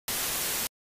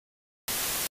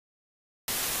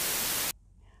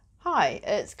Hi,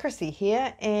 it's Chrissy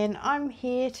here, and I'm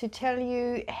here to tell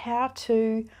you how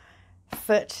to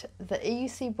fit the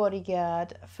EUC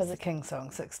Bodyguard for the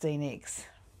Kingsong 16X.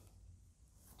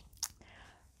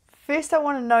 First I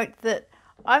want to note that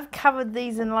I've covered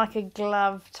these in like a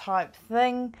glove type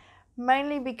thing,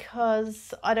 mainly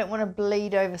because I don't want to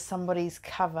bleed over somebody's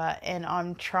cover and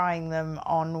I'm trying them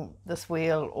on this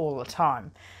wheel all the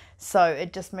time. So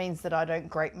it just means that I don't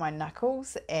grate my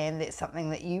knuckles, and that's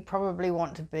something that you probably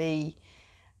want to be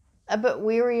a bit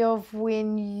wary of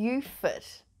when you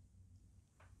fit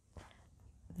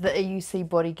the EUC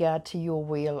Bodyguard to your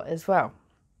wheel as well.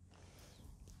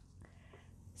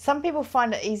 Some people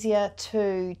find it easier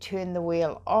to turn the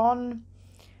wheel on.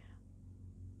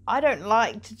 I don't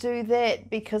like to do that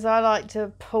because I like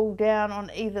to pull down on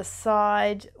either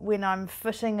side when I'm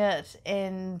fitting it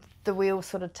and the wheel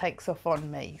sort of takes off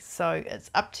on me. So it's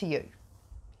up to you.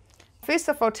 First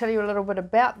off, I'll tell you a little bit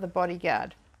about the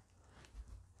Bodyguard.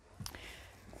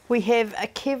 We have a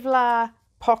Kevlar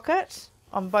pocket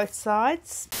on both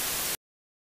sides.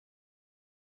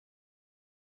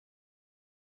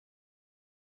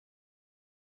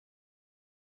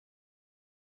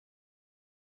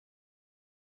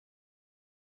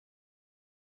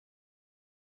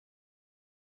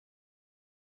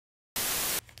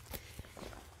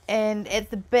 And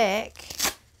at the back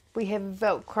we have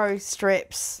Velcro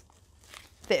straps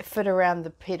that fit around the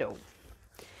pedal.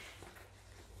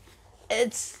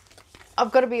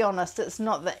 I've got to be honest, it's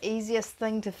not the easiest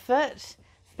thing to fit,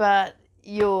 but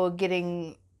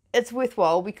it's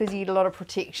worthwhile because you get a lot of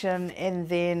protection and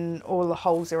then all the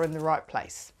holes are in the right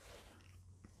place.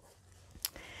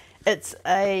 It's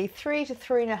a 3 to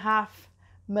 3.5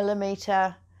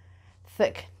 millimeter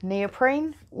thick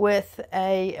neoprene with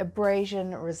a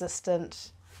abrasion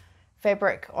resistant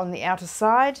fabric on the outer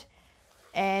side,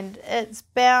 and it's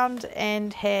bound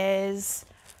and has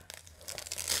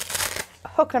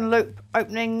hook and loop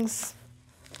openings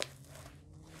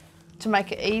to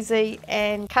make it easy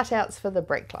and cutouts for the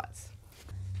brake lights.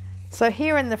 So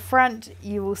here in the front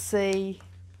you will see,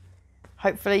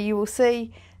 hopefully you will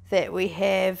see, that we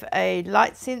have a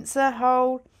light sensor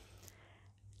hole,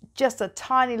 just a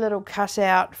tiny little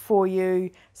cutout for you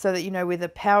so that you know where the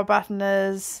power button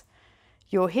is,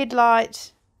 your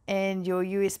headlight and your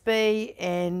USB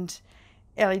and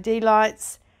LED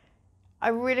lights. I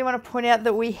really want to point out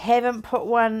that we haven't put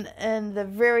one in, the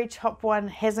very top one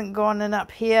hasn't gone in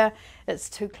up here. It's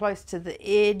too close to the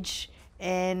edge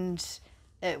and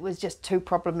it was just too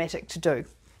problematic to do.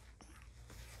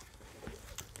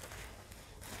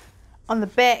 On the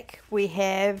back we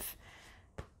have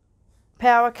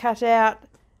power cutout,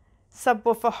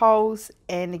 subwoofer holes,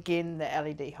 and again the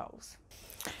LED holes.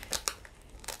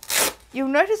 You'll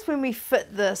notice when we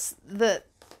fit this that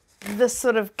this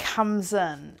sort of comes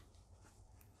in,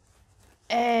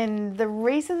 and the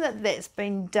reason that that's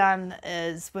been done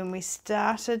is when we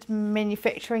started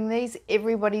manufacturing these,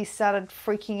 everybody started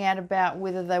freaking out about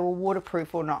whether they were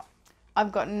waterproof or not.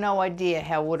 I've got no idea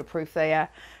how waterproof they are,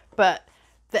 but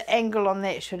the angle on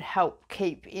that should help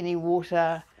keep any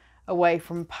water away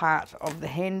from part of the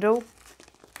handle.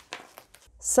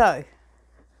 So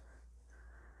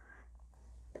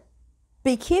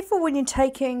be careful when you're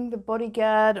taking the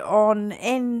Bodyguard on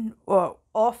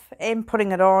off and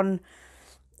putting it on.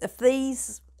 If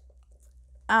these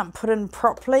aren't put in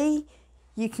properly,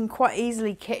 you can quite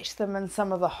easily catch them in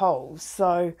some of the holes.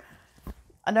 So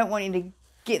I don't want you to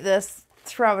get this,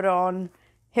 throw it on,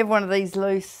 have one of these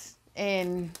loose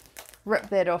and rip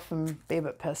that off and be a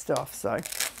bit pissed off. So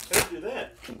don't do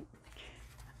that.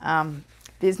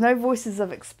 There's no voices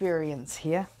of experience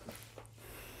here.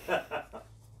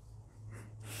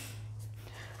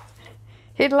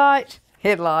 Headlight,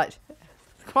 headlight.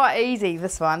 It's quite easy,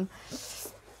 this one.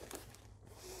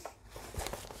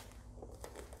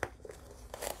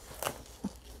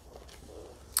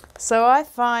 So I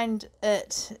find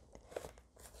it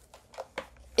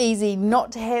easy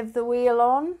not to have the wheel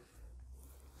on,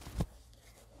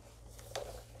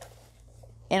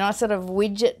 and I sort of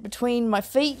wedge it between my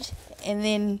feet and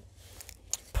then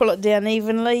pull it down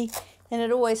evenly, and it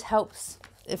always helps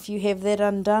if you have that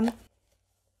undone.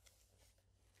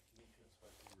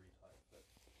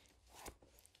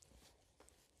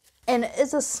 And it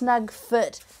is a snug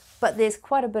fit, but there's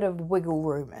quite a bit of wiggle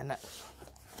room in it.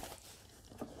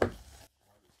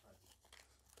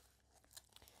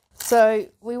 So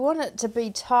we want it to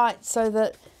be tight so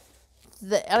that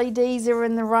the LEDs are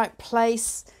in the right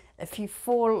place. If you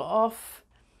fall off,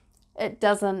 it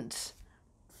doesn't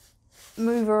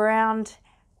move around,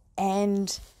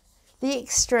 and the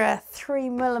extra 3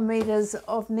 millimeters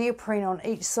of neoprene on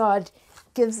each side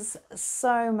gives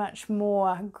so much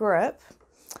more grip,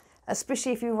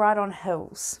 especially if you ride on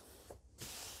hills.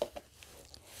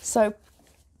 So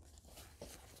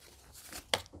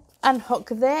unhook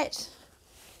that,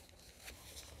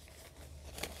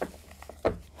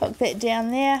 hook that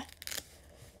down there,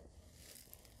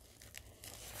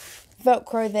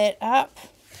 Velcro that up.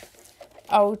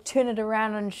 I'll turn it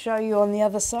around and show you on the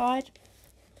other side.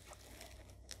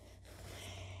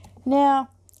 Now,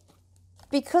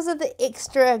 because of the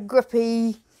extra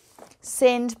grippy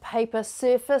sandpaper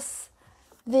surface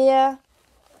there,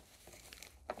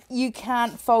 you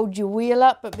can't fold your wheel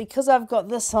up, but because I've got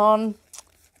this on,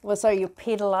 well, so your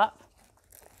pedal up,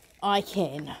 I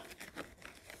can.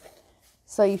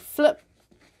 So you flip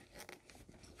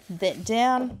that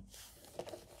down,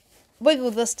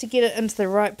 wiggle this to get it into the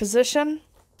right position.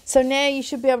 So now you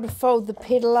should be able to fold the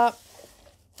pedal up.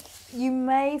 You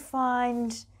may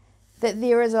find that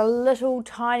there is a little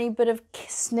tiny bit of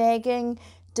snagging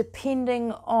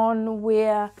depending on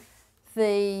where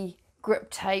the grip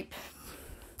tape,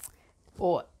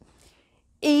 or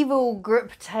evil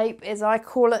grip tape as I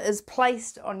call it, is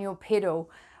placed on your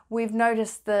pedal. We've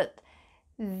noticed that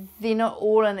they're not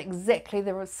all in exactly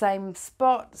the same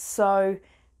spot, so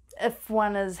if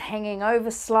one is hanging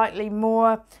over slightly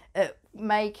more, it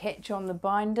may catch on the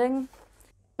binding.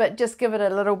 But just give it a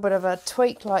little bit of a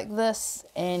tweak like this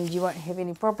and you won't have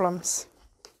any problems.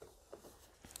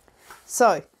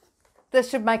 So this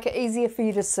should make it easier for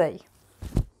you to see.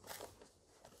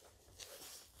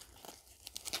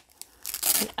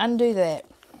 Undo that.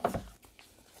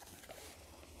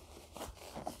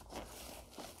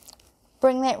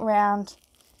 Bring that round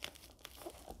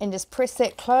and just press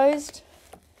that closed.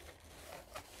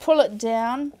 Pull it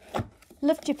down,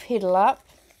 lift your pedal up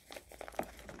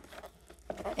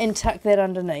and tuck that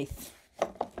underneath.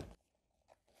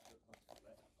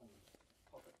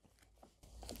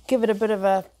 Give it a bit of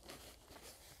a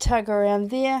tug around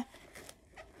there.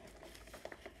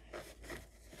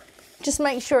 Just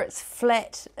make sure it's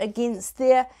flat against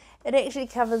there. It actually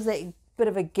covers that bit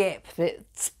of a gap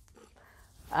that's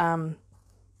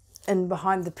in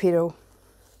behind the pedal.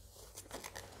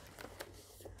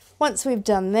 Once we've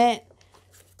done that,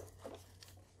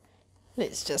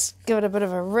 let's just give it a bit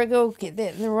of a wriggle, get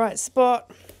that in the right spot.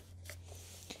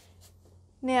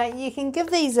 Now you can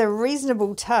give these a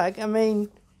reasonable tug. I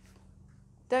mean,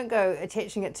 don't go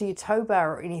attaching it to your tow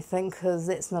bar or anything because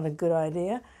that's not a good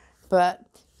idea, but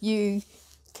you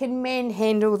can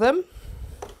manhandle them.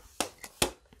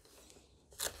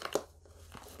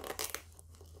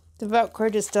 The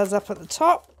Velcro just does up at the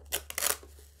top.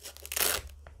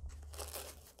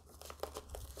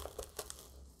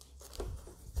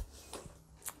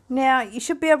 Now you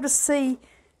should be able to see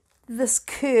this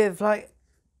curve, like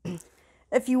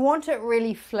if you want it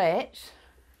really flat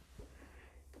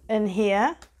in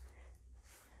here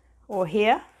or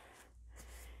here,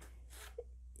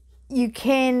 you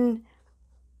can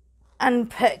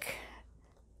unpick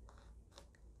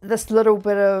this little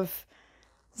bit of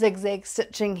zigzag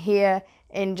stitching here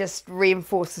and just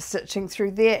reinforce the stitching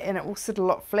through there and it will sit a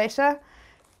lot flatter.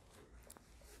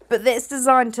 But that's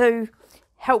designed to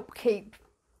help keep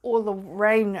all the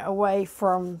rain away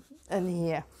from in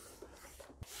here.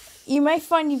 You may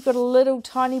find you've got a little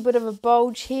tiny bit of a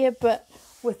bulge here, but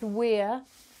with wear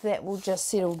that will just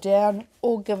settle down,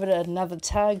 or give it another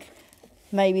tug.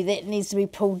 Maybe that needs to be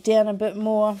pulled down a bit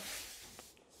more.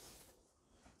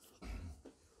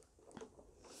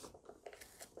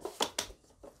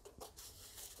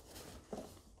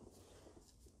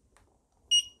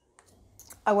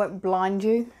 I won't blind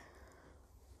you.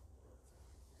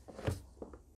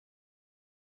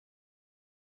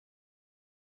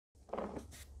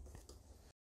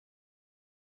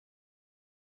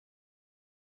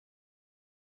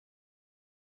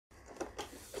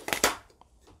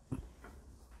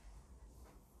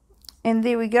 And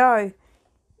there we go.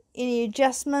 Any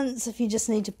adjustments if you just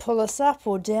need to pull this up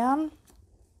or down.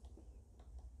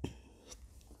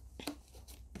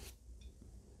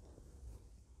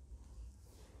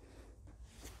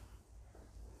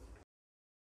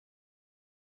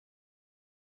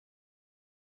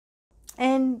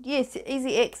 And yes,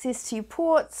 easy access to your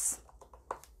ports.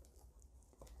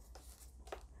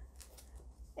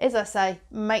 As I say,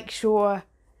 make sure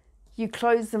you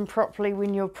close them properly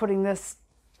when you're putting this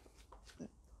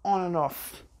on and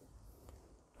off.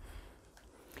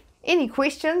 Any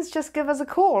questions, just give us a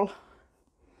call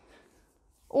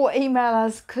or email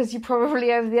us because you're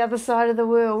probably over the other side of the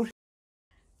world,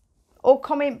 or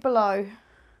comment below.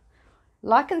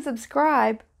 Like and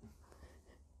subscribe.